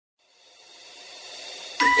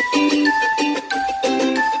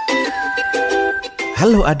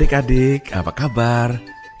Halo adik-adik, apa kabar?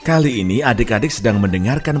 Kali ini adik-adik sedang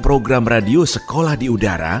mendengarkan program radio Sekolah di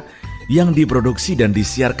Udara yang diproduksi dan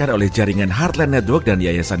disiarkan oleh jaringan Heartline Network dan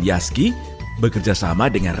Yayasan Yaski bekerja sama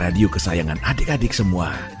dengan radio kesayangan adik-adik semua.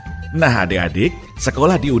 Nah adik-adik,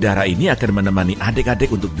 Sekolah di Udara ini akan menemani adik-adik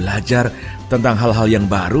untuk belajar tentang hal-hal yang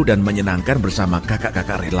baru dan menyenangkan bersama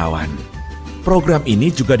kakak-kakak relawan. Program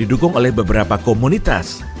ini juga didukung oleh beberapa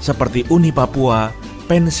komunitas seperti Uni Papua,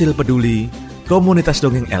 Pensil Peduli, Komunitas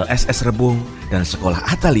Dongeng LSS Rebung, dan Sekolah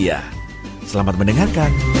Atalia. Selamat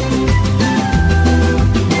mendengarkan.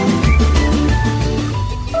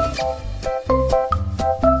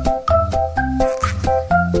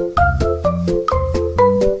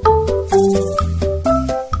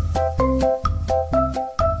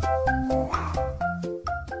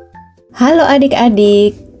 Halo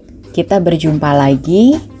adik-adik, kita berjumpa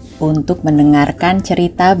lagi untuk mendengarkan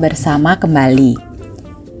cerita bersama kembali.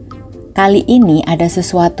 Kali ini ada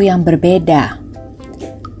sesuatu yang berbeda.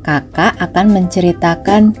 Kakak akan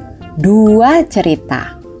menceritakan 2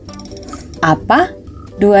 cerita. Apa?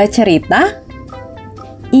 2 cerita?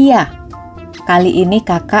 Iya, kali ini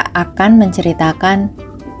kakak akan menceritakan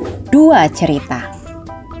 2 cerita.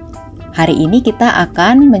 Hari ini kita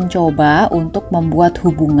akan mencoba untuk membuat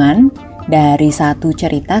hubungan dari satu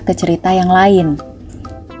cerita ke cerita yang lain.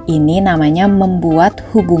 Ini namanya membuat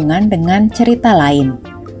hubungan dengan cerita lain.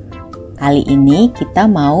 Kali ini kita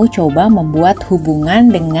mau coba membuat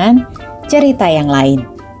hubungan dengan cerita yang lain.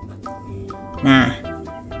 Nah,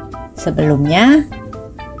 sebelumnya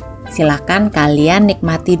silakan kalian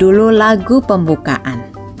nikmati dulu lagu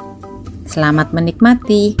pembukaan. Selamat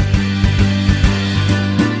menikmati.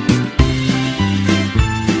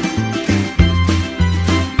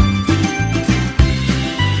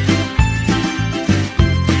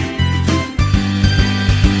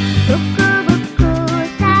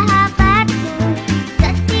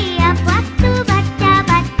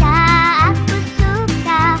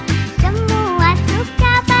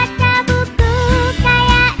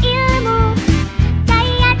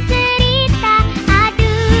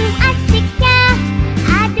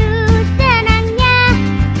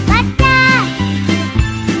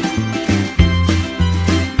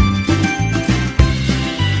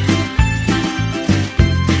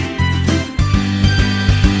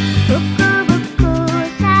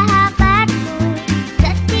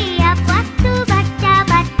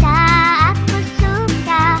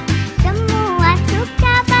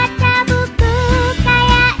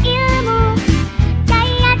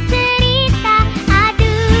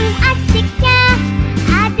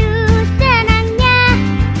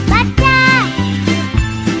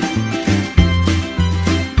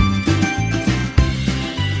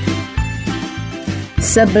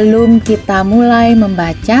 Sebelum kita mulai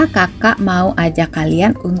membaca, kakak mau ajak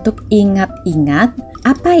kalian untuk ingat-ingat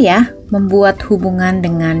apa ya membuat hubungan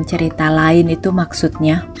dengan cerita lain itu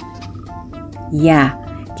maksudnya. Ya,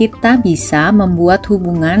 kita bisa membuat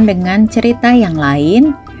hubungan dengan cerita yang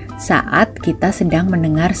lain saat kita sedang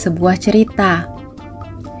mendengar sebuah cerita.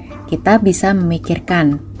 Kita bisa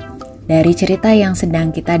memikirkan, dari cerita yang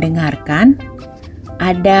sedang kita dengarkan,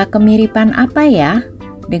 ada kemiripan apa ya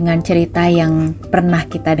dengan cerita yang pernah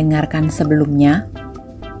kita dengarkan sebelumnya?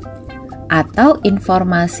 Atau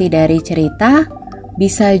informasi dari cerita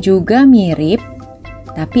bisa juga mirip,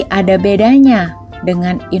 tapi ada bedanya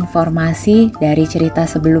dengan informasi dari cerita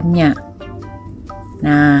sebelumnya.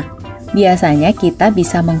 Nah, biasanya kita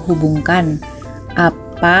bisa menghubungkan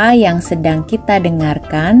apa yang sedang kita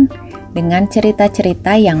dengarkan dengan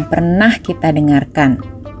cerita-cerita yang pernah kita dengarkan.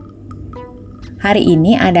 Hari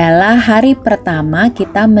ini adalah hari pertama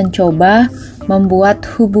kita mencoba membuat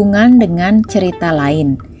hubungan dengan cerita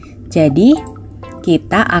lain. Jadi,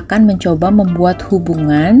 kita akan mencoba membuat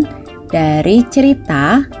hubungan dari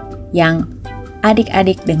cerita yang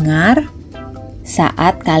adik-adik dengar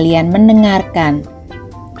saat kalian mendengarkan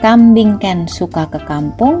Kambing kan suka ke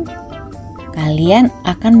kampung. Kalian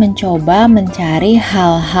akan mencoba mencari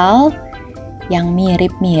hal-hal yang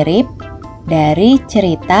mirip-mirip dari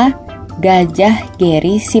cerita Gajah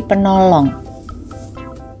Geri si Penolong.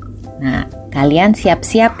 Nah, kalian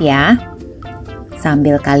siap-siap ya.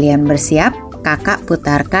 Sambil kalian bersiap, kakak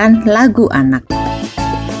putarkan lagu anak.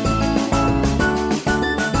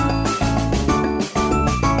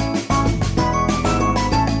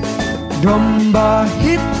 Domba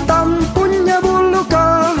hitam punya bulu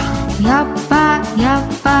kah? Yapa,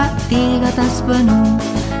 yapa, 3 tas penuh.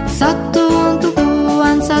 1 untuk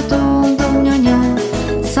tuan, 1 untuk nyonya,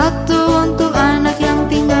 1 untuk anak yang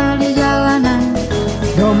tinggal di jalanan.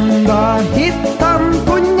 Domba hitam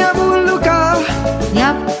punya bulu kah?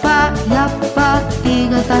 Yapa,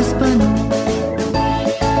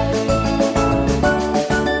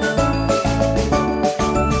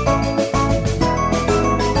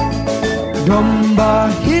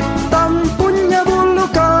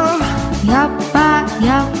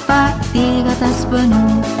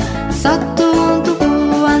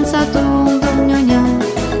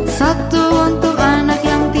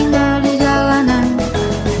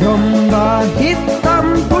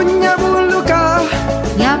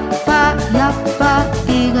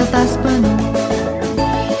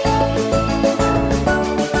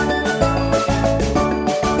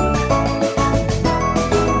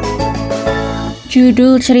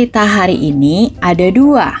 Judul cerita hari ini ada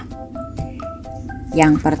 2.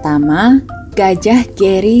 Yang pertama, Gajah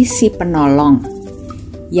Geri si Penolong.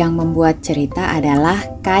 Yang membuat cerita adalah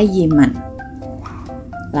Kayiman.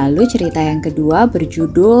 Lalu cerita yang kedua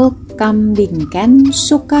berjudul Kambing Ken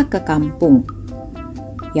Suka ke Kampung.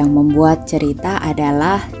 Yang membuat cerita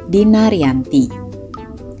adalah Dinaryanti.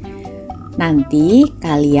 Nanti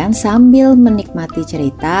kalian sambil menikmati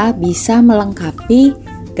cerita bisa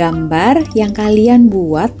melengkapi gambar yang kalian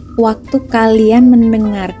buat waktu kalian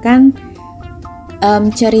mendengarkan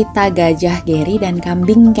cerita Gajah Geri dan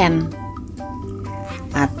Kambing Ken.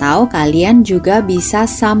 Atau kalian juga bisa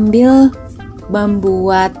sambil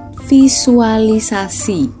membuat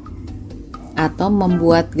visualisasi atau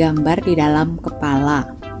membuat gambar di dalam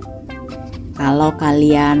kepala. Kalau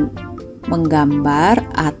kalian menggambar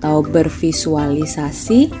atau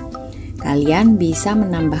bervisualisasi, kalian bisa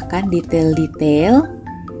menambahkan detail-detail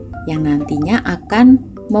yang nantinya akan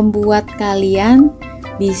membuat kalian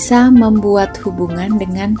bisa membuat hubungan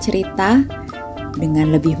dengan cerita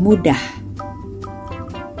dengan lebih mudah.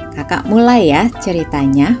 Kakak mulai ya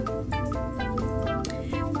ceritanya.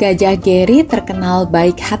 Gajah Geri terkenal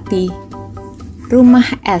baik hati.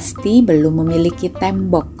 Rumah Esti belum memiliki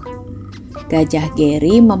tembok. Gajah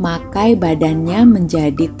Geri memakai badannya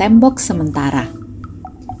menjadi tembok sementara.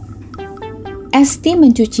 Esti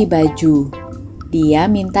mencuci baju. Dia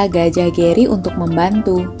minta Gajah Geri untuk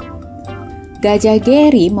membantu. Gajah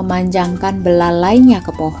Geri memanjangkan belalainya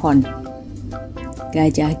ke pohon.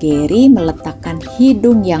 Gajah Geri meletakkan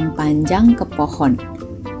hidung yang panjang ke pohon.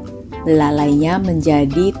 Belalainya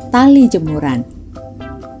menjadi tali jemuran.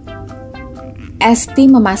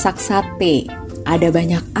 Esti memasak sate. Ada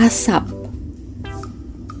banyak asap.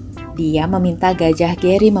 Dia meminta Gajah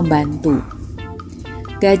Geri membantu.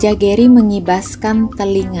 Gajah Geri mengibaskan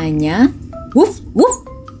telinganya. Wuf, wuf.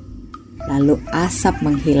 Lalu asap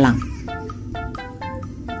menghilang.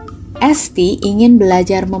 Esti ingin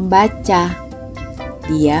belajar membaca.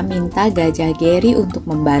 Dia minta Gajah Geri untuk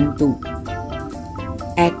membantu.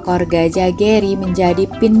 Ekor Gajah Geri menjadi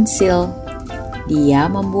pensil.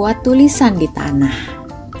 Dia membuat tulisan di tanah.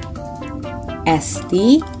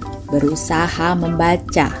 Esti berusaha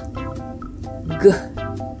membaca. Geh,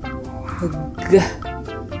 geh,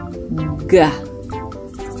 gah.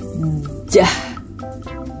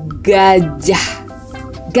 Gajah,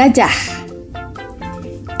 gajah.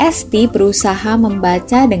 Esti berusaha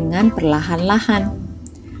membaca dengan perlahan-lahan.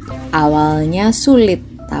 Awalnya sulit,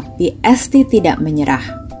 tapi Esti tidak menyerah.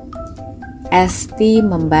 Esti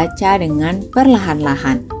membaca dengan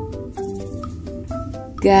perlahan-lahan.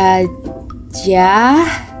 Gajah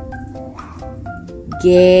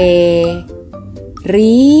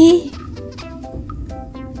Geri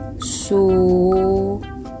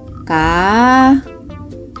Suka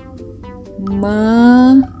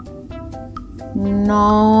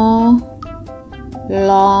menolong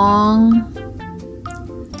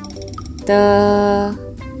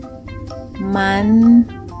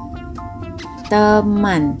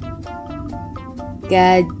teman-teman.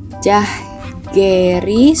 Gajah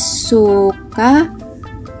Geri suka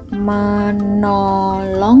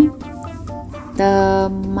menolong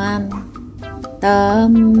teman-teman.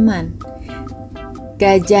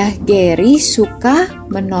 Gajah Geri suka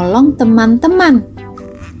menolong teman-teman.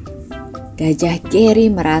 Gajah Geri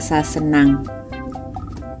merasa senang.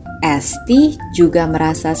 Esti juga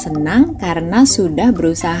merasa senang karena sudah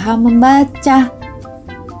berusaha membaca.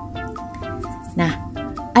 Nah,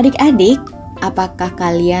 adik-adik, apakah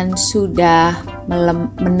kalian sudah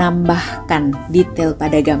menambahkan detail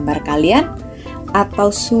pada gambar kalian? Atau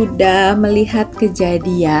sudah melihat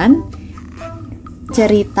kejadian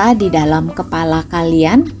cerita di dalam kepala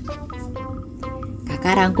kalian?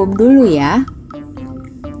 Kakak rangkum dulu ya.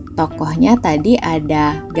 Tokohnya tadi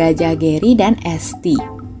ada Gajah Geri dan Esti.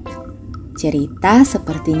 Cerita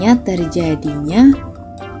sepertinya terjadinya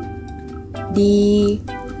di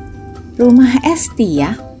rumah Esti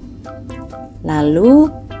ya.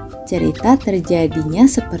 Lalu cerita terjadinya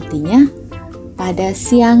sepertinya pada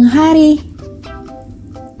siang hari.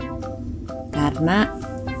 Karena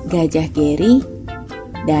Gajah Geri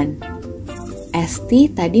dan Esti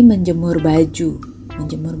tadi menjemur baju.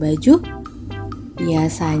 Menjemur baju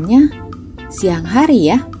biasanya siang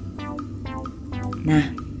hari ya.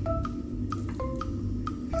 Nah,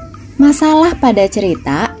 masalah pada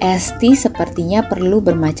cerita, Esti sepertinya perlu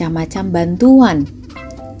bermacam-macam bantuan.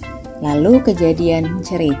 Lalu kejadian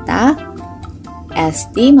cerita,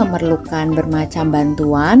 Esti memerlukan bermacam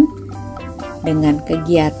bantuan dengan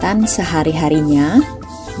kegiatan sehari-harinya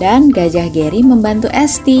dan Gajah Geri membantu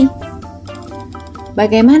Esti.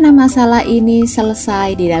 Bagaimana masalah ini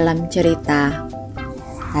selesai di dalam cerita?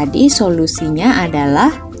 Tadi solusinya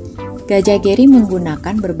adalah Gajah Geri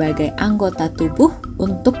menggunakan berbagai anggota tubuh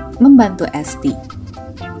untuk membantu Esti.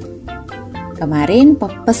 Kemarin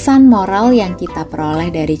pesan moral yang kita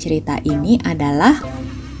peroleh dari cerita ini adalah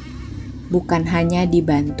bukan hanya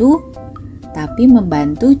dibantu, tapi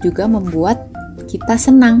membantu juga membuat kita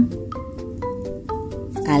senang.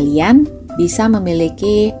 Kalian bisa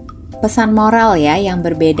memiliki pesan moral ya yang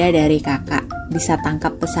berbeda dari kakak. Bisa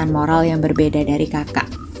tangkap pesan moral yang berbeda dari kakak.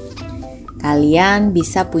 Kalian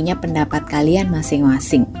bisa punya pendapat kalian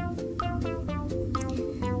masing-masing.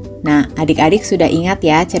 Nah, adik-adik sudah ingat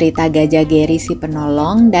ya cerita Gajah Geri si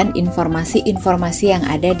penolong dan informasi-informasi yang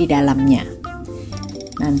ada di dalamnya.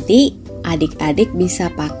 Nanti adik-adik bisa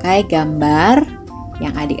pakai gambar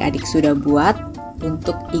yang adik-adik sudah buat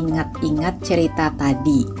untuk ingat-ingat cerita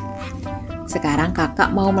tadi. Sekarang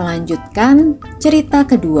kakak mau melanjutkan cerita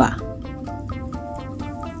kedua.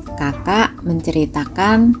 Kakak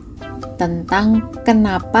menceritakan tentang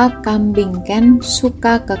kenapa kambing Ken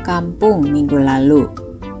suka ke kampung minggu lalu.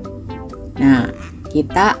 Nah,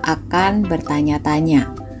 kita akan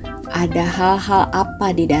bertanya-tanya, ada hal-hal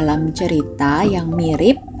apa di dalam cerita yang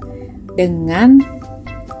mirip dengan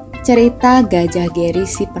cerita Gajah Geri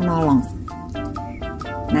si penolong?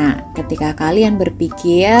 Nah, ketika kalian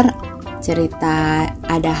berpikir cerita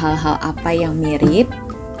ada hal-hal apa yang mirip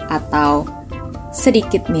atau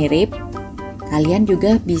sedikit mirip, kalian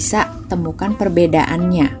juga bisa temukan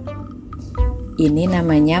perbedaannya. Ini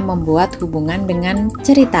namanya membuat hubungan dengan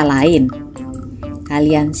cerita lain.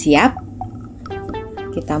 Kalian siap?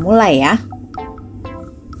 Kita mulai ya.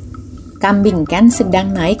 Kambing Ken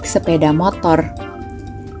sedang naik sepeda motor.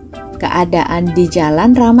 Keadaan di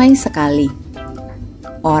jalan ramai sekali.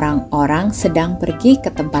 Orang-orang sedang pergi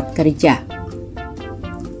ke tempat kerja.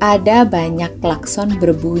 Ada banyak klakson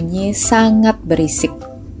berbunyi sangat berisik.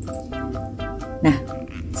 Nah,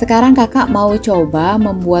 sekarang kakak mau coba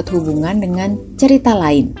membuat hubungan dengan cerita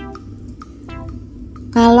lain.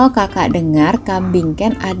 Kalau kakak dengar kambing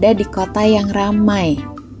Ken ada di kota yang ramai.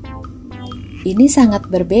 Ini sangat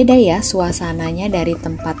berbeda ya suasananya dari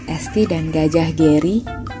tempat Esti dan Gajah Geri.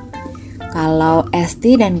 Kalau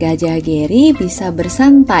Esti dan Gajah Geri bisa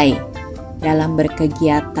bersantai dalam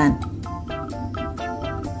berkegiatan.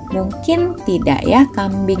 Mungkin tidak ya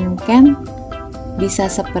kambing Ken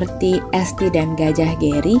bisa seperti Esti dan Gajah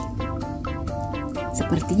Geri?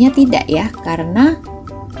 Sepertinya tidak ya, karena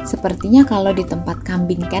sepertinya kalau di tempat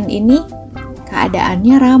kambing Ken ini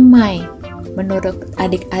keadaannya ramai. Menurut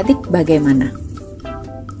adik-adik bagaimana?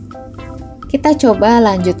 Kita coba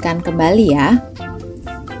lanjutkan kembali ya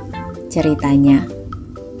ceritanya.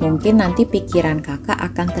 Mungkin nanti pikiran kakak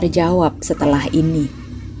akan terjawab setelah ini.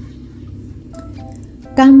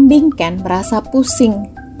 Kambing Ken merasa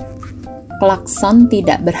pusing. Klakson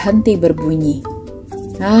tidak berhenti berbunyi.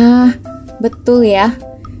 Nah, betul ya.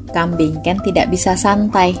 Kambing Ken tidak bisa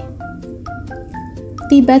santai.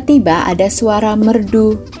 Tiba-tiba ada suara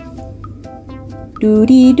merdu.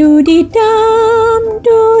 Dudi-dudi-dam,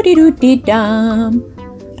 dudi-dudi-dam.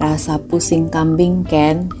 Rasa pusing kambing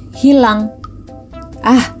Ken hilang.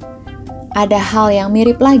 Ah, ada hal yang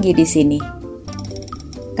mirip lagi di sini.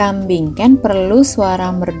 Kambing Ken perlu suara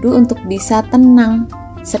merdu untuk bisa tenang,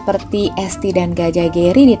 seperti Esti dan Gajah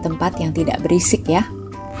Geri di tempat yang tidak berisik ya.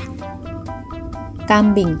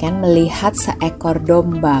 Kambing Ken melihat seekor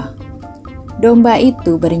domba. Domba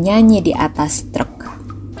itu bernyanyi di atas truk.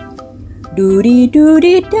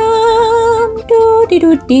 Dudi-dudi-dam,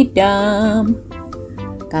 dudi-dudi-dam.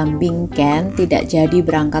 Kambing Ken tidak jadi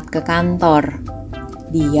berangkat ke kantor.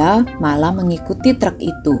 Dia malah mengikuti truk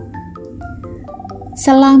itu.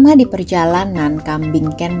 Selama di perjalanan,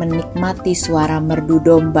 kambing Ken menikmati suara merdu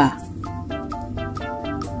domba.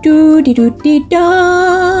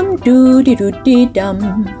 Dudi-dudi-dam, dudi-dudi-dam.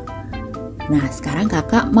 Nah, sekarang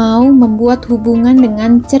kakak mau membuat hubungan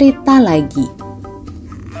dengan cerita lagi.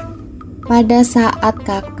 Pada saat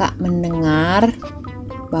kakak mendengar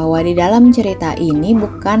bahwa di dalam cerita ini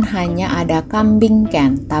bukan hanya ada kambing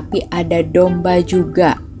Ken, tapi ada domba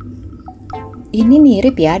juga. Ini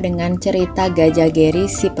mirip ya dengan cerita Gajah Geri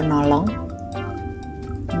si penolong.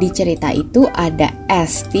 Di cerita itu ada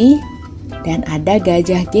Esti dan ada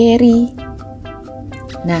Gajah Geri.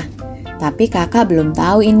 Nah, tapi kakak belum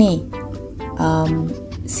tahu ini.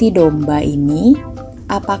 Si domba ini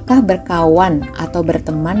apakah berkawan atau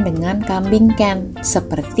berteman dengan kambing Ken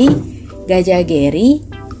seperti Gajah Geri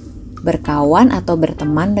berkawan atau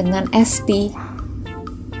berteman dengan Esti?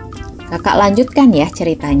 Kakak lanjutkan ya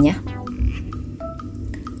ceritanya.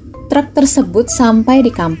 Truk tersebut sampai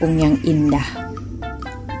di kampung yang indah.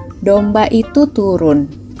 Domba itu turun.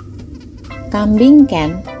 Kambing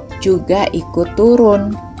Ken juga ikut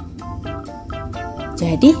turun.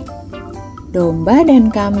 Jadi, domba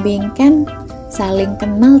dan kambing kan saling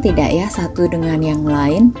kenal tidak ya satu dengan yang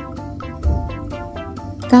lain?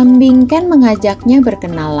 Kambing kan mengajaknya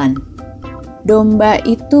berkenalan. Domba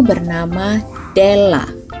itu bernama Della.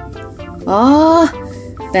 Oh,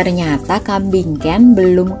 ternyata kambing Ken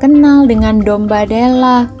belum kenal dengan domba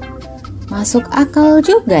Della. Masuk akal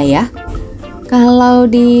juga ya. Kalau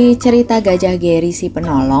di cerita Gajah Geri si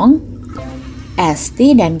penolong,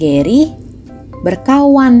 Esti dan Geri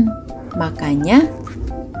berkawan. Makanya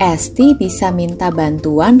Esti bisa minta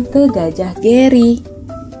bantuan ke Gajah Geri.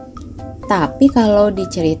 Tapi kalau di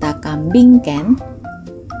cerita kambing Ken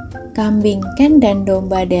dan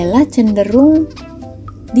domba Della cenderung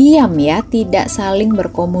diam ya, tidak saling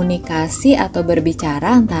berkomunikasi atau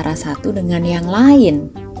berbicara antara satu dengan yang lain.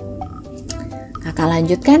 Kakak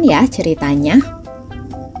lanjutkan ya ceritanya.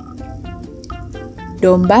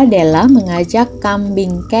 Domba Della mengajak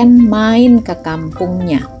kambing Ken main ke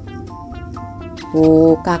kampungnya.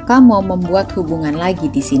 Kakak mau membuat hubungan lagi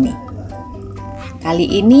di sini. Kali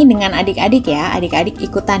ini dengan adik-adik ya, adik-adik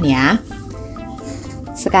ikutan ya.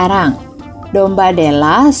 Sekarang, domba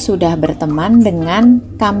Della sudah berteman dengan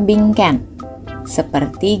kambing Ken.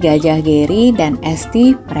 Seperti Gajah Geri dan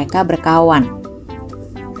Esti, mereka berkawan.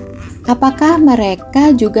 Apakah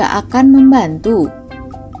mereka juga akan membantu?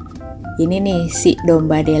 Ini nih, si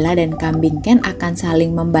domba Della dan kambing Ken akan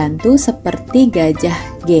saling membantu seperti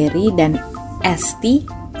Gajah Geri dan Esti.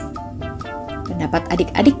 Pendapat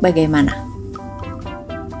adik-adik bagaimana?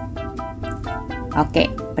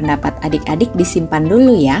 Oke, pendapat adik-adik disimpan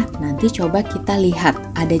dulu ya. Nanti coba kita lihat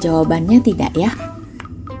ada jawabannya tidak ya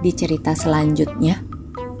di cerita selanjutnya.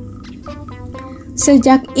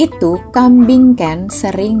 Sejak itu, kambing Ken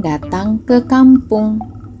sering datang ke kampung.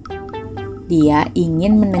 Dia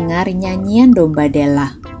ingin mendengar nyanyian domba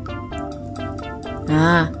Della.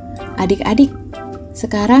 Nah, adik-adik,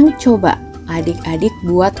 sekarang coba adik-adik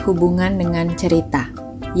buat hubungan dengan cerita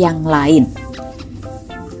yang lain.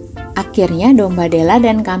 Akhirnya domba Della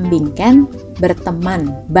dan kambing Ken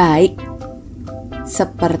berteman baik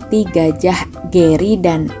seperti Gajah Geri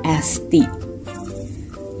dan Esti.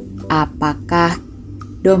 Apakah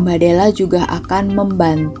domba Della juga akan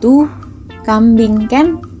membantu kambing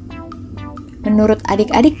Ken? Menurut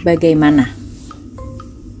adik-adik bagaimana?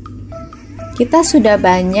 Kita sudah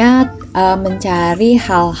banyak mencari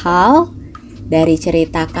hal-hal dari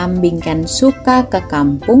cerita kambing Ken Suka ke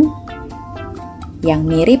Kampung yang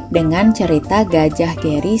mirip dengan cerita Gajah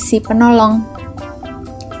Geri si penolong.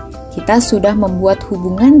 Kita sudah membuat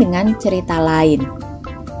hubungan dengan cerita lain.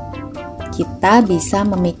 Kita bisa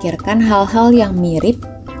memikirkan hal-hal yang mirip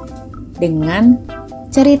dengan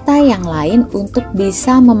cerita yang lain untuk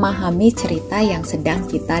bisa memahami cerita yang sedang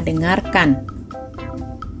kita dengarkan.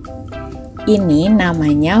 Ini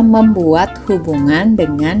namanya membuat hubungan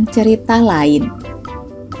dengan cerita lain.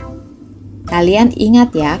 Kalian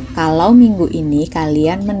ingat ya, kalau minggu ini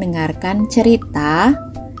kalian mendengarkan cerita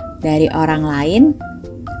dari orang lain,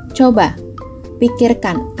 coba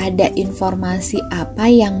pikirkan ada informasi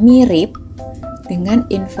apa yang mirip dengan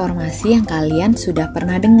informasi yang kalian sudah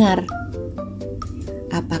pernah dengar.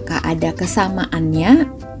 Apakah ada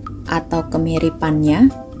kesamaannya atau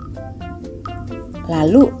kemiripannya?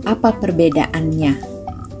 Lalu apa perbedaannya?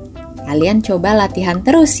 Kalian coba latihan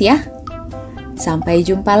terus ya. Sampai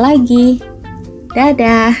jumpa lagi.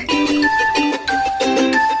 Dadah.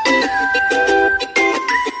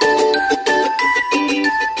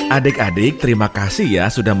 Adik-adik, terima kasih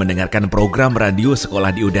ya sudah mendengarkan program radio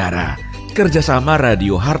Sekolah di Udara. Kerjasama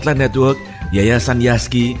Radio Heartline Network, Yayasan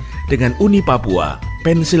Yaski, dengan Uni Papua,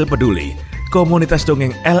 Pensil Peduli, Komunitas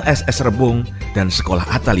Dongeng LSS Rebung, dan Sekolah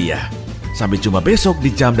Atalia. Sampai jumpa besok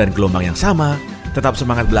di jam dan gelombang yang sama. Tetap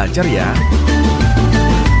semangat belajar ya.